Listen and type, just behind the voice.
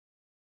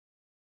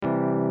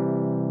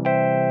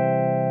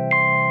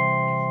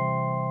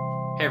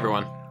Hey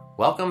everyone,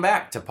 Welcome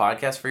back to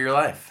Podcast for Your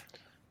Life.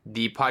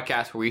 the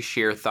podcast where we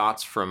share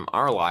thoughts from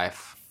our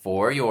life.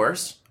 For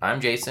yours, I'm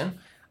Jason.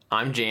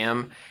 I'm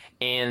Jam,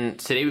 and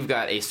today we've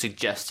got a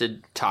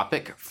suggested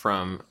topic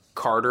from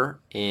Carter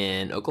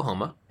in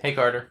Oklahoma. Hey,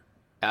 Carter.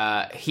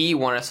 He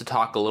wanted us to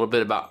talk a little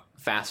bit about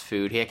fast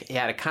food. He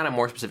had a kind of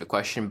more specific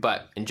question,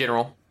 but in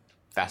general,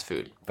 fast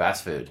food.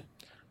 Fast food.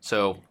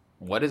 So,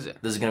 what is it?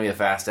 This is going to be a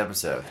fast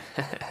episode.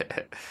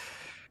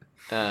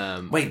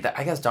 Wait,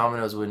 I guess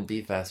Domino's wouldn't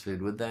be fast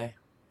food, would they?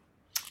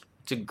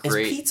 It's a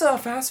great... Is pizza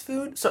fast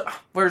food? So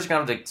we're just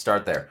going to have to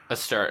start there.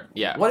 Let's start,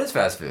 yeah. What is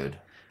fast food?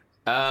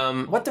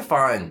 What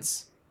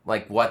defines,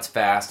 what's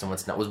fast and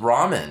what's not? Would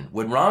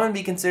ramen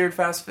be considered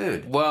fast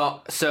food?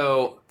 Well,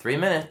 so... 3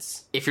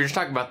 minutes. If you're just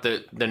talking about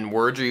the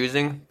words you're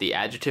using, the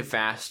adjective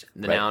fast,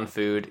 the noun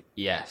food,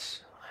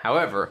 yes.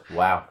 However,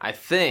 Wow. I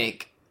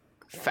think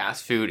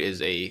fast food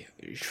is a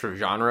sort of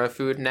genre of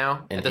food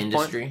now. An at this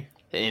industry? point.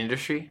 An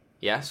industry,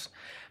 yes.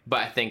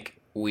 But I think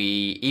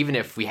even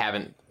if we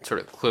haven't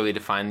sort of clearly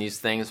defined these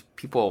things,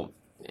 people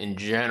in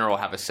general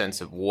have a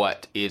sense of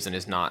what is and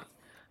is not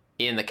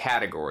in the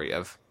category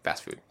of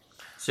fast food.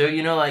 So,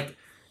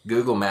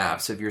 Google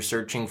Maps, if you're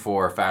searching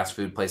for fast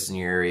food places in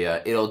your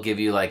area, it'll give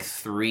you,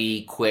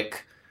 3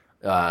 quick,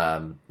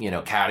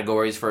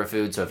 categories for a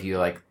food. So if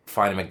you,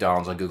 find a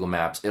McDonald's on Google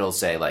Maps, it'll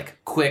say,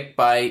 quick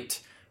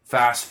bite,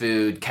 fast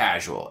food,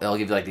 casual. It'll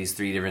give you, these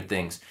 3 different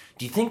things.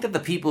 Do you think that the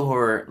people who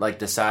are,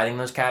 deciding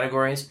those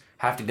categories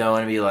have to go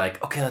in and be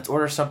okay, let's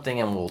order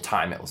something and we'll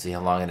time it. We'll see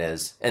how long it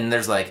is. And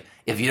there's,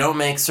 if you don't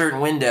make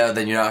certain window,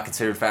 then you're not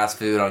considered fast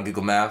food on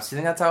Google Maps. Do you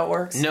think that's how it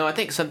works? No, I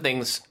think some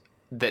things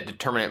that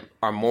determine it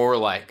are more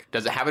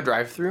does it have a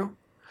drive-through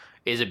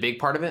is a big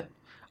part of it.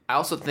 I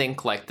also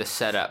think the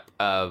setup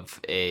of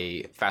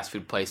a fast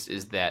food place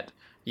is that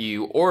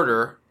you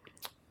order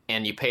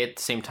and you pay at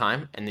the same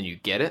time and then you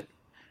get it.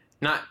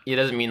 It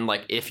doesn't mean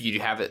if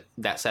you have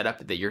that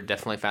setup that you're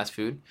definitely fast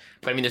food.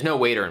 But I mean, there's no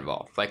waiter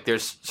involved.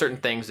 There's certain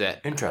things that...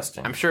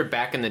 Interesting. I'm sure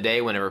back in the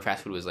day whenever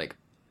fast food was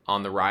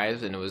on the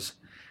rise and it was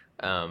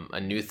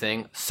a new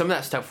thing, some of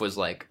that stuff was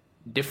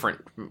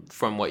different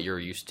from what you're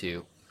used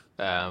to.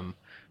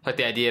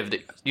 The idea of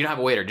you don't have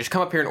a waiter, just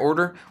come up here and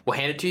order, we'll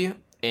hand it to you,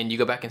 and you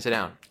go back and sit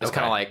down. It's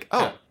kind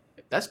of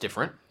that's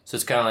different. So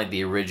it's kind of like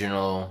the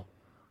original,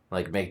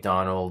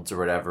 McDonald's or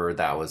whatever.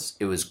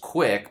 It was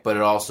quick, but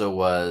it also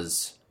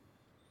was,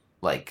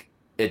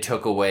 it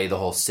took away the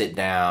whole sit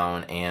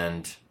down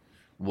and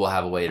we'll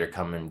have a waiter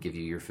come and give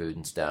you your food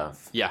and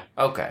stuff. Yeah.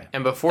 Okay.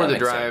 And before That the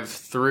makes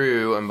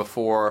drive-through and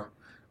before,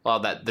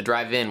 the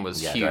drive-in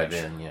was huge.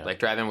 Drive-in, yeah.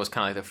 Drive-in was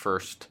kind of the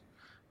first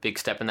big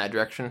step in that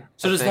direction.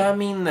 So does that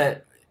mean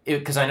that,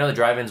 because I know the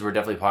drive-ins were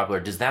definitely popular,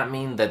 does that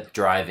mean that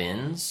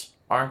drive-ins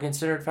aren't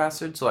considered fast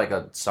food? So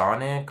a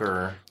Sonic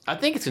or... I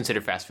think it's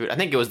considered fast food. I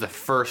think it was the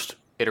first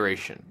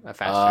iteration of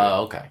fast food.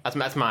 Oh, okay.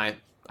 That's my...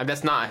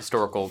 That's not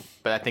historical,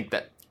 but I think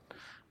that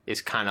is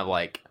kind of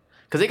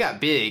because they got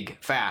big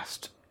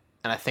fast,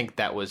 and I think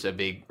that was a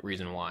big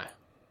reason why,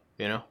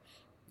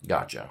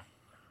 Gotcha.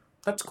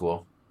 That's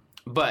cool.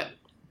 But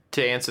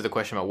to answer the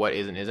question about what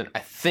is and isn't, I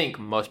think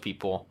most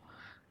people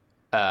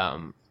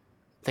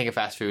think of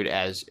fast food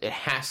as it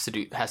has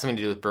something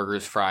to do with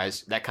burgers,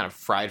 fries, that kind of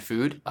fried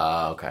food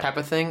Okay. type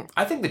of thing.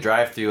 I think the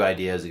drive-through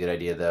idea is a good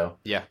idea, though.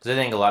 Yeah. Because I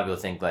think a lot of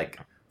people think,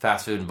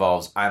 fast food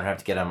involves, I don't have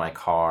to get out of my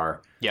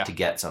car to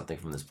get something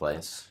from this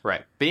place.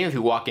 Right. But even if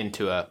you walk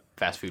into a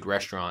fast food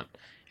restaurant,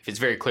 if it's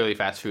very clearly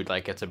fast food,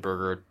 it's a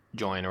burger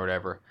joint or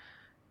whatever,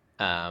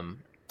 I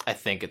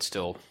think it's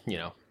still,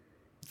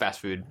 fast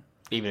food,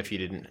 even if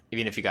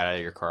you got out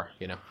of your car,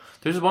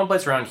 There's one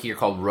place around here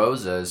called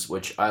Rosa's,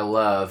 which I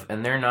love,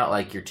 and they're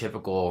not your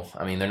typical,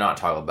 they're not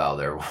Taco Bell,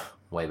 they're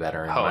way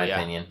better in my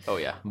opinion. Oh,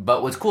 yeah.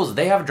 But what's cool is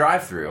they have a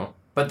drive-through,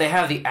 but they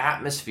have the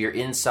atmosphere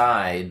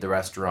inside the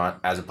restaurant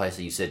as a place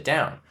that you sit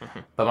down. Mm-hmm.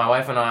 But my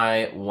wife and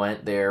I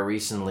went there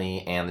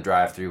recently, and the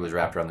drive-through was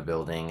wrapped around the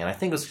building, and I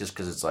think it was just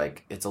because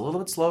it's a little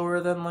bit slower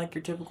than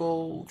your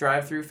typical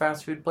drive-through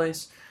fast food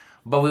place.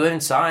 But we went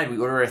inside, we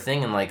ordered our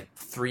thing, and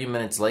 3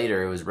 minutes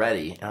later it was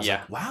ready. And I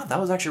was wow, that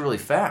was actually really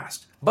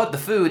fast. But the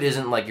food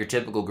isn't your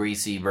typical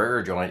greasy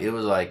burger joint. It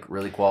was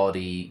really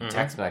quality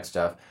Tex-Mex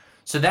stuff.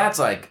 So that's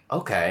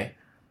okay,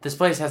 this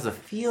place has the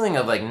feeling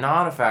of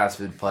not a fast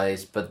food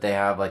place, but they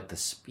have the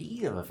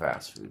speed of a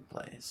fast food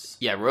place.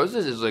 Yeah,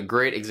 Rosa's is a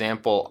great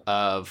example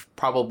of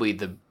probably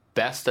the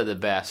best of the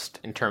best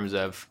in terms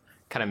of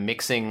kind of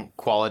mixing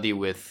quality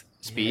with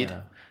speed.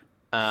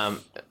 Yeah.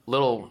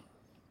 Little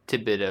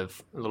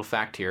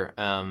fact here.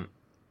 Em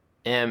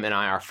and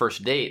I, our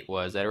first date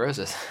was at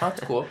Rosa's. Oh,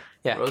 that's cool.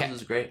 Yeah,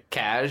 Rosa's is great.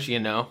 Cash,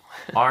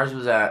 Ours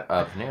was at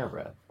Panera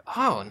Bread.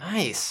 Oh,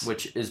 nice.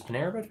 Which is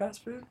Panera Bread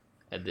fast food?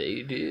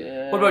 They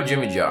do. What about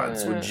Jimmy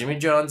John's? Would Jimmy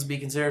John's be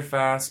considered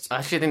fast?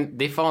 Actually, I think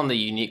they fall in the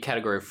unique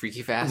category of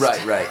freaky fast.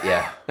 Right,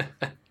 yeah.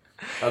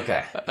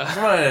 Okay.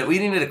 We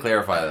needed to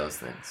clarify those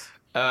things.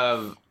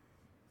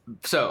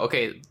 So,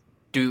 okay,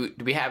 do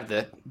we have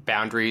the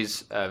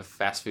boundaries of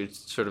fast food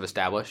sort of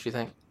established, do you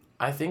think?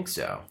 I think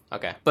so.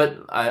 Okay. But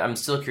I'm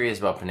still curious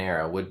about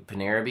Panera. Would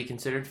Panera be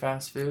considered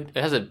fast food?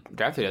 It has a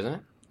drive-thru, doesn't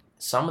it?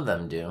 Some of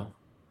them do.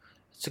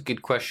 It's a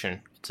good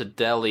question. It's a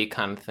deli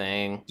kind of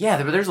thing.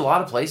 Yeah, but there's a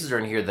lot of places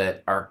around here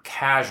that are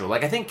casual.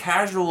 Like, I think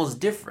casual is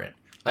different.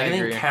 Like, I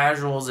think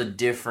casual is a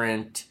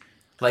different...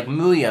 Like,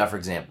 Muya, for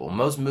example.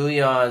 Most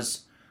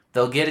Muyas,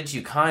 they'll get at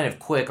you kind of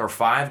quick, or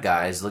Five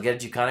Guys, they'll get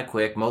at you kind of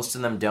quick. Most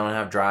of them don't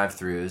have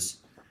drive-thrus.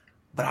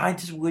 But I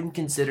just wouldn't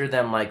consider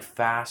them, like,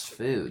 fast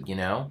food, you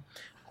know?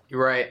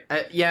 You're right.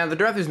 Yeah, the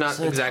drive-thru's not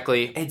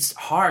exactly... It's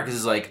hard,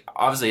 because, like,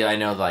 obviously I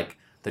know, like,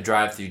 the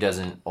drive-thru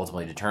doesn't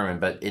ultimately determine,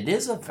 but it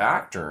is a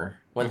factor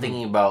when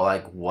thinking about,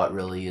 like, what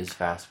really is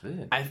fast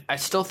food. I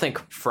still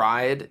think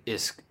fried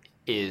is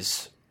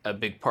a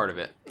big part of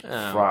it.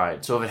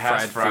 Fried. So if it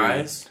has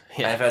fries, if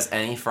it has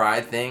any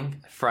fried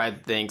thing?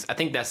 Fried things. I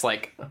think that's,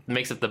 like,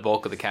 makes it the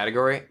bulk of the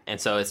category.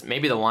 And so it's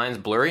maybe the line's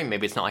blurry.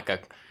 Maybe it's not like a...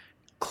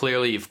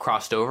 Clearly you've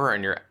crossed over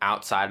and you're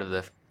outside of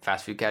the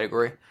fast food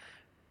category.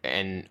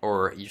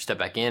 Or you step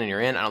back in and you're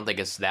in. I don't think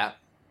it's that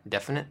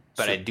definite.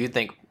 But I do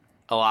think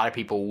a lot of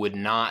people would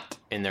not,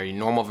 in their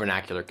normal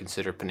vernacular,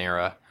 consider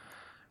Panera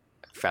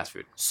fast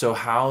food. So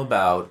how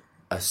about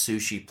a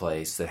sushi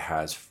place that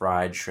has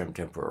fried shrimp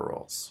tempura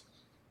rolls?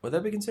 Would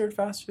that be considered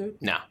fast food?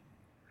 No.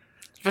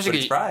 Especially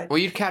it's fried. Well,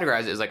 you'd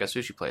categorize it as like a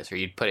sushi place, or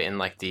you'd put it in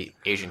like the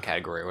Asian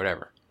category or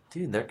whatever.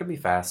 Dude, there could be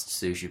fast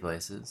sushi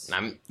places.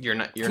 You're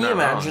not Can you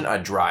imagine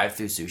a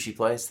drive-through sushi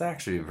place? That'd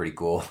actually be pretty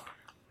cool.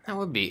 That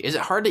would be. Is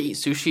it hard to eat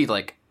sushi,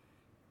 like,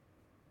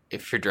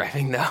 if you're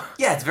driving, though?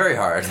 Yeah, it's very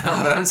hard.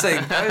 But I'm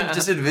saying, I'm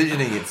just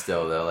envisioning it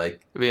still, though. Like,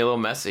 it'd be a little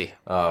messy.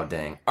 Oh,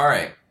 dang. All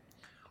right.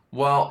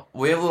 Well,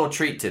 we have a little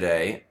treat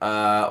today.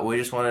 We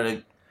just wanted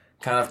to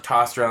kind of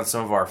toss around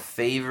some of our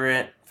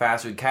favorite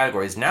fast food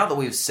categories. Now that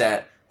we've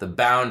set the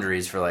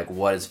boundaries for, like,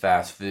 what is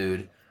fast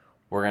food,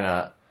 we're going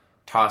to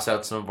toss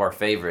out some of our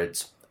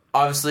favorites.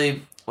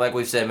 Obviously, like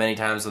we've said many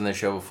times on this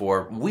show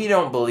before, we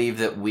don't believe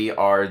that we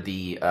are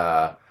the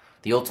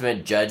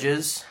ultimate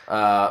judges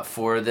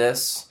for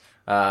this,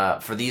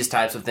 for these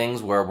types of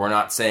things, where we're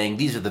not saying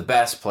these are the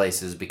best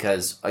places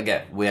because,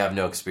 again, we have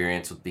no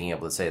experience with being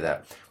able to say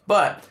that.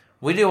 But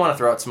we do want to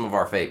throw out some of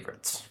our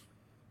favorites.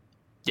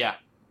 Yeah.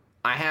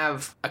 I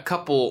have a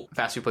couple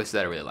fast food places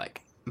that I really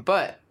like.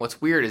 But what's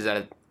weird is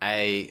that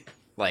I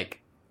like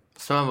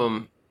some of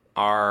them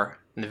are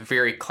in the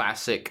very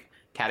classic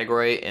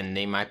category, and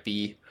they might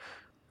be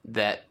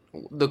the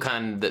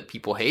kind that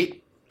people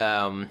hate.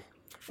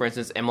 For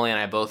instance, Emily and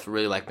I both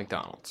really like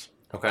McDonald's.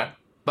 Okay.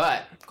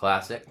 But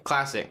Classic.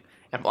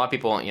 And a lot of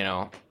people,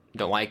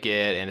 don't like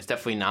it, and it's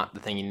definitely not the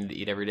thing you need to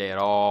eat every day at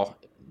all.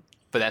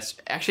 But that's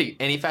actually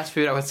any fast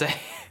food, I would say.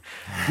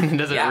 It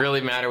doesn't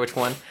really matter which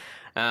one.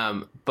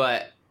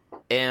 But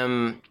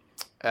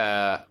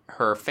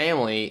her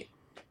family,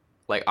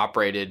 like,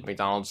 operated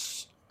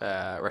McDonald's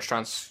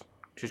restaurants.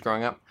 She was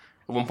growing up.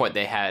 At one point,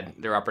 they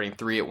were operating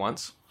 3 at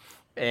once,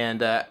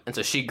 and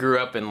so she grew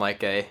up in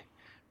like a,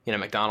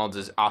 McDonald's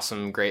is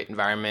awesome, great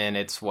environment.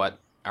 It's what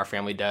our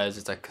family does.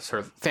 It's like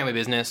sort of family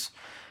business,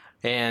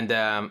 and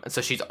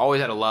so she's always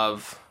had a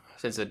love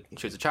since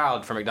she was a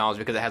child for McDonald's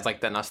because it has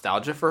like that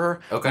nostalgia for her.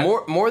 Okay.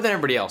 More than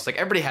everybody else. Like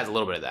everybody has a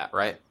little bit of that,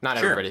 right? Not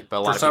everybody, but a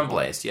lot of people. For some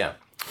place, yeah.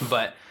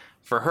 But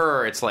for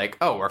her, it's like,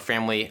 our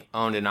family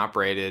owned and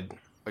operated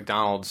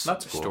McDonald's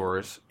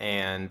stores,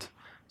 and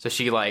so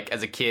she, like,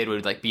 as a kid,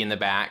 would, like, be in the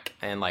back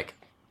and, like,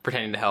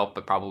 pretending to help,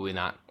 but probably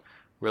not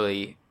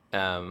really do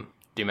much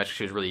because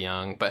she was really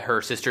young. But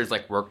her sisters,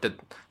 like, worked at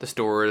the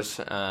stores.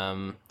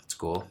 That's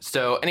cool.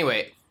 So,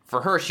 anyway,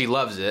 for her, she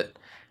loves it.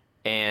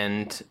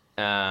 And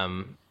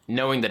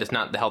knowing that it's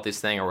not the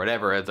healthiest thing or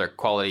whatever, the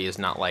quality is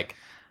not, like,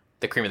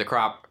 the cream of the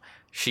crop,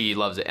 she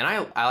loves it. And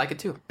I like it,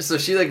 too. So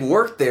she, like,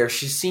 worked there.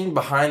 She's seen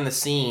behind the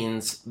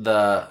scenes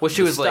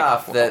she was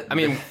stuff like, that... I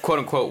mean,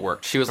 quote-unquote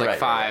worked. She was, like,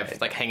 5,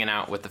 right. like, hanging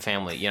out with the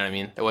family. You know what I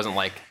mean? It wasn't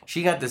like...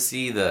 She got to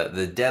see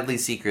the deadly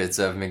secrets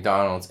of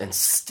McDonald's and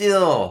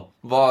still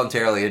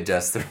voluntarily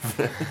adjust their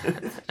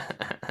food.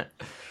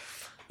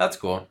 That's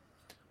cool.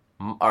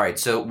 All right,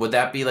 so would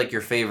that be, like,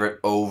 your favorite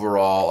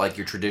overall, like,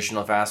 your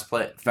traditional fast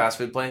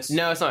food place?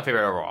 No, it's not my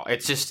favorite overall.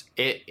 It's just,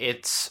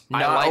 it's...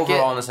 Not I like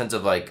overall it. In the sense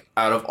of, like,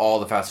 out of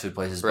all the fast food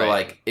places, Right. but,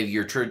 like, if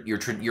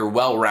your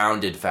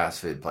well-rounded fast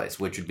food place,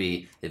 which would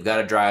be, they've got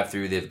a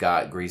drive-through, they've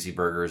got greasy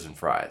burgers and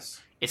fries.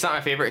 It's not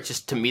my favorite. It's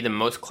just, to me, the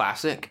most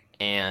classic,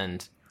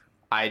 and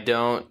I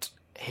don't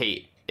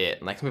hate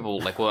it. Like, some people,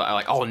 like,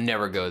 I'll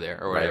never go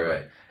there, or whatever.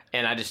 Right.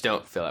 And I just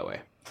don't feel that way.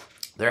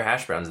 Their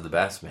hash browns are the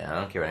best, man. I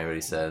don't care what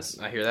anybody says.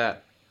 I hear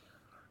that.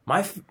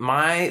 My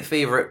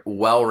favorite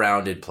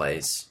well-rounded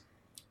place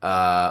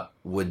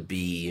would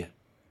be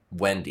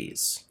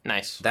Wendy's.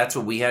 Nice. That's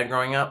what we had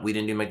growing up. We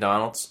didn't do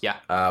McDonald's. Yeah.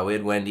 We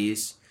had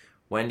Wendy's.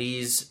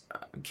 Wendy's,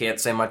 can't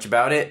say much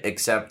about it,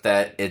 except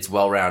that it's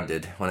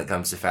well-rounded when it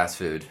comes to fast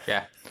food.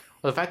 Yeah.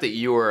 Well, the fact that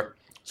you were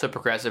so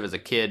progressive as a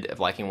kid of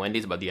liking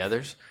Wendy's about the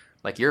others,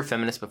 like, you're a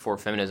feminist before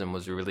feminism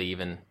was really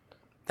even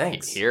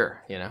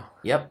here,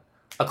 Yep.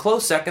 A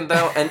close second,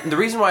 though, and the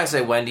reason why I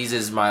say Wendy's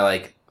is my,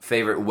 like,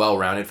 favorite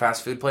well-rounded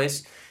fast food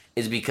place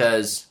is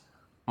because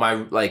my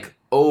like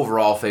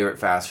overall favorite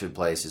fast food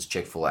place is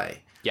Chick-fil-A.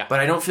 Yeah. But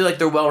I don't feel like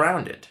they're well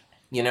rounded.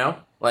 You know,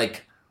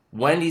 like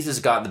Wendy's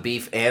has got the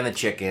beef and the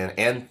chicken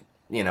and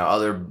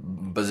other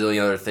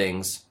bazillion other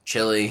things,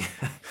 chili.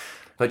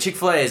 But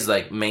Chick-fil-A is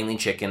like mainly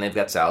chicken. They've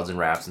got salads and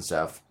wraps and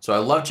stuff. So I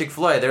love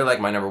Chick-fil-A. They're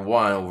like my number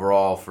one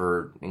overall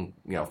for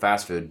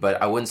fast food.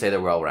 But I wouldn't say they're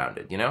well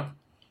rounded.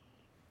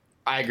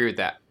 I agree with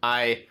that.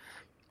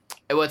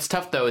 What's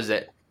tough though is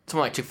that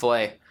someone like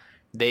Chick-fil-A,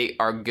 they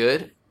are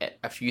good at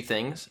a few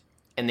things,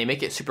 and they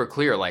make it super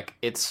clear. Like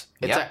it's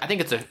I think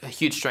it's a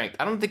huge strength.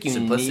 I don't think you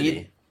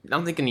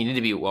need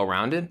to be well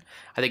rounded.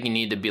 I think you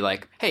need to be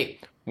like, hey,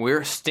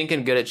 we're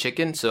stinking good at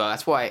chicken, so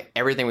that's why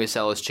everything we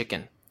sell is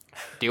chicken.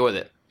 Deal with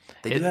it.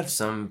 They do have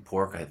some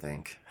pork, I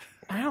think.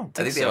 I don't think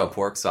I think they have a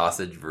pork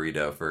sausage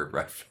burrito for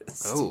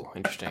breakfast. Oh,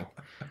 interesting.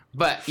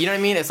 But you know what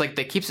I mean? It's like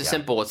that keeps it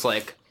simple. It's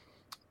like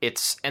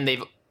and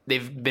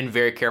they've been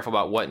very careful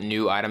about what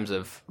new items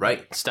of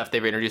stuff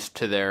they've introduced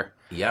to their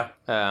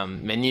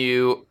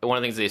menu. One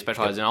of the things they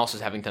specialize in also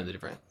is having tons of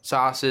different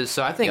sauces.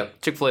 So I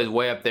think Chick-fil-A is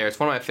way up there. It's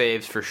one of my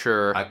faves for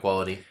sure. High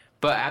quality.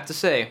 But I have to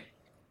say,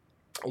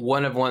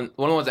 one of the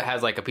ones that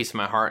has like a piece of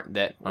my heart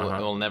that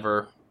will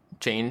never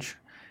change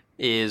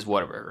is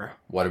Whataburger.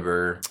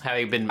 Whataburger.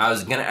 I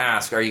was going to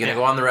ask, are you going to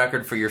go on the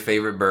record for your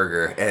favorite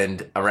burger?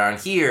 And around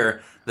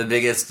here, the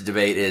biggest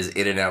debate is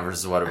In-N-Out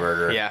versus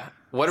Whataburger. Yeah.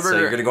 Whataburger. So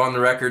you're going to go on the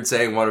record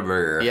saying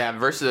Whataburger. Yeah,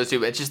 versus those two.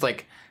 But it's just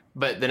like,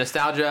 but the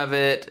nostalgia of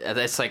it,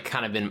 it's like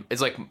kind of been,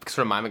 it's like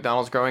sort of my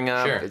McDonald's growing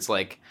up. Sure. It's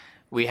like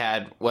we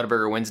had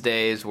Whataburger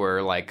Wednesdays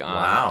where like,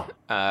 like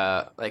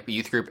the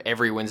youth group,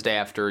 every Wednesday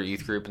after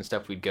youth group and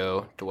stuff, we'd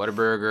go to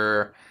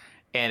Whataburger.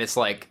 And it's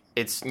like,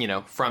 it's,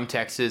 from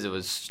Texas. It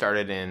was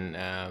started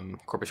in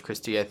Corpus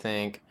Christi, I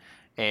think.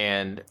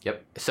 And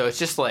so it's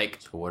just like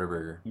it's a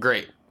Whataburger.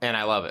 Great. And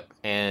I love it.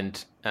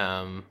 And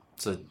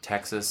it's a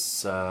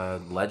Texas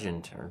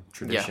legend or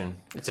tradition.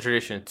 Yeah, it's a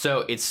tradition.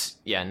 So it's,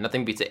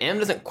 nothing beats it. Em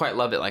doesn't quite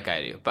love it like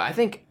I do. But I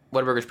think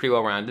Whataburger's pretty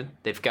well rounded.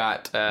 They've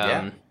got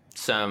their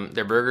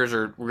burgers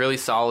are really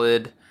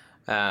solid.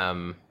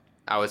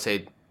 I would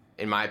say,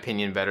 in my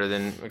opinion, better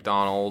than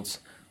McDonald's.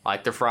 I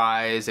like their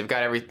fries. They've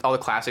got all the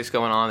classics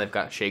going on. They've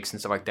got shakes and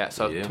stuff like that.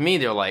 So to me,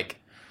 they're like,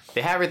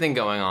 they have everything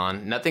going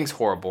on. Nothing's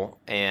horrible.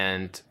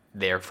 And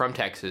they're from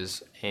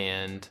Texas.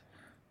 And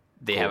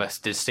they have a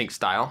distinct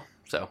style.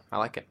 So I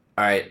like it.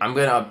 All right. I'm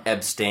going to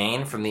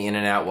abstain from the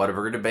In-N-Out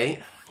Whataburger debate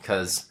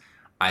because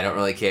I don't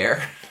really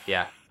care.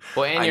 Yeah.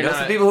 Well, and I know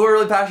some people who are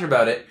really passionate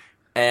about it.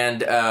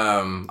 And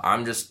I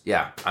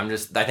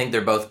think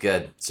they're both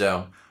good.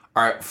 So...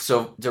 All right,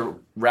 so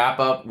to wrap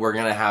up, we're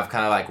going to have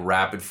kind of like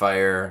rapid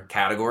fire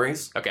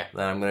categories. Okay.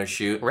 That I'm going to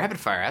shoot. Rapid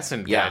fire, that's a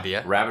good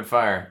idea. Rapid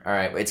fire. All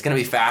right, it's going to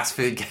be fast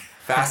food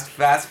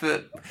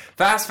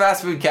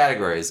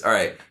categories. All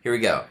right, here we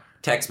go.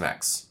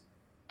 Tex-Mex.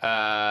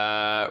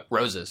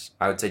 Roses.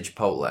 I would say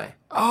Chipotle.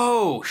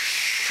 Oh,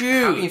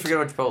 shoot. How can you forget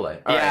about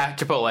Chipotle? All right.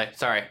 Chipotle,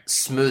 sorry.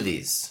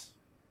 Smoothies.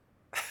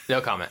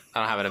 No comment. I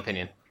don't have an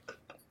opinion.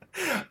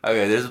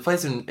 Okay, there's a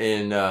place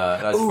in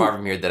not too far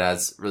from here that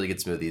has really good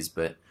smoothies,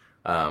 but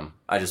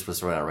I just was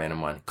throwing out a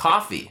random one.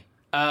 Coffee.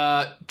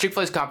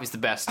 Chick-fil-A's coffee is the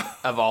best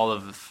of all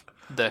of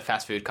the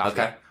fast food coffee.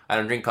 Okay. I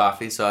don't drink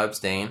coffee, so I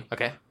abstain.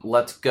 Okay.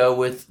 Let's go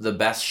with the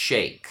best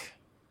shake.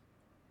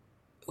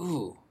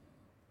 Ooh.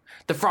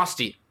 The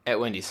Frosty at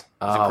Wendy's.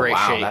 It's a great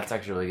shake. That's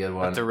actually a really good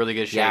one. That's a really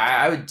good shake. Yeah,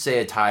 I would say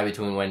a tie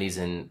between Wendy's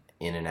and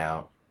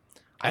In-N-Out.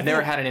 I've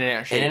never had an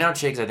In-N-Out shake. In-N-Out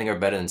shakes, I think, are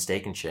better than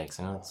Steak and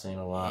Shakes. I know that's saying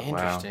a lot.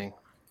 Interesting.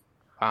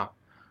 Wow.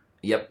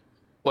 Yep.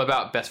 What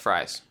about best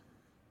fries?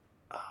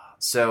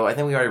 So I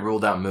think we already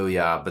ruled out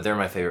Mooyah, but they're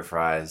my favorite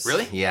fries.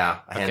 Really? Yeah,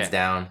 hands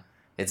down.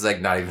 It's like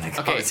not even a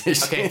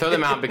competition. Okay, throw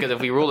them out because if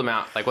we rule them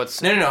out, like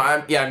what's... No.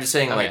 I'm just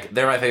saying like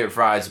they're my favorite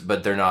fries,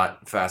 but they're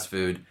not fast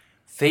food.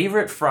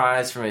 Favorite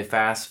fries from a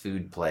fast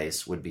food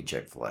place would be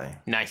Chick-fil-A.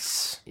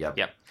 Nice. Yep.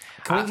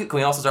 Can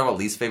we also talk about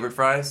least favorite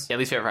fries? Yeah,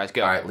 least favorite fries.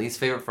 Go. All right, least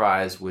favorite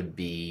fries would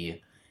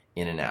be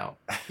In-N-Out.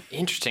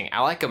 Interesting.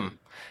 I like them.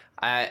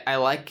 I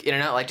like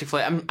In-N-Out, I like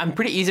Chick-fil-A. I'm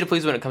pretty easy to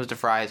please when it comes to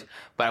fries,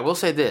 but I will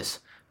say this.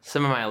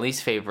 Some of my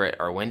least favorite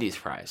are Wendy's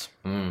fries.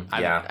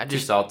 Too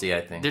salty, I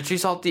think. They're too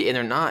salty, and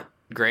they're not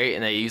great,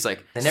 and they use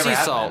like they never sea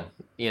salt.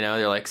 Been.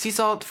 They're like sea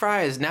salt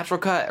fries, natural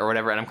cut, or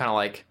whatever, and I'm kind of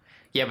like,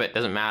 yeah, but it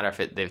doesn't matter if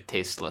they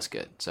taste less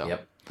good. So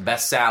Yep.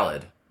 Best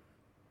salad.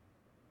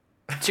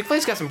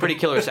 Chick-fil-A's got some pretty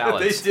killer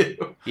salads. They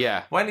do.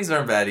 Yeah. Wendy's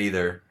aren't bad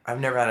either.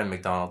 I've never had a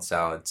McDonald's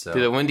salad, so...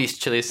 Dude, the Wendy's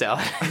chili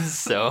salad is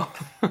so...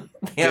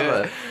 They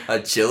have a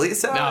chili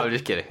salad? No, I'm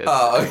just kidding.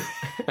 Oh, okay.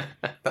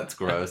 That's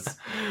gross.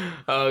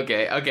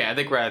 Okay, I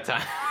think we're out of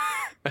time.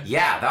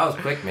 Yeah, that was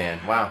quick, man.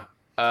 Wow.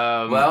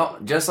 Well,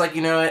 just like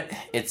you know it,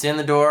 it's in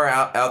the door,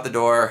 out the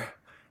door,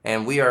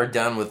 and we are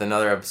done with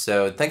another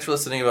episode. Thanks for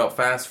listening about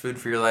fast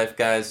food for your life,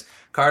 guys.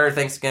 Carter,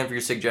 thanks again for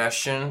your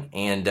suggestion.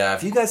 And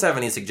if you guys have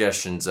any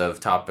suggestions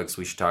of topics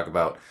we should talk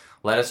about,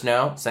 let us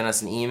know. Send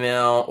us an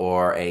email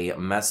or a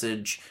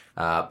message,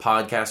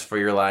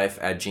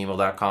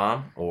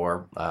 podcastforyourlife@gmail.com,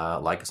 or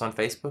like us on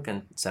Facebook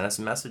and send us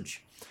a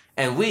message.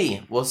 And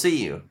we will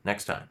see you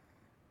next time.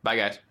 Bye,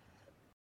 guys.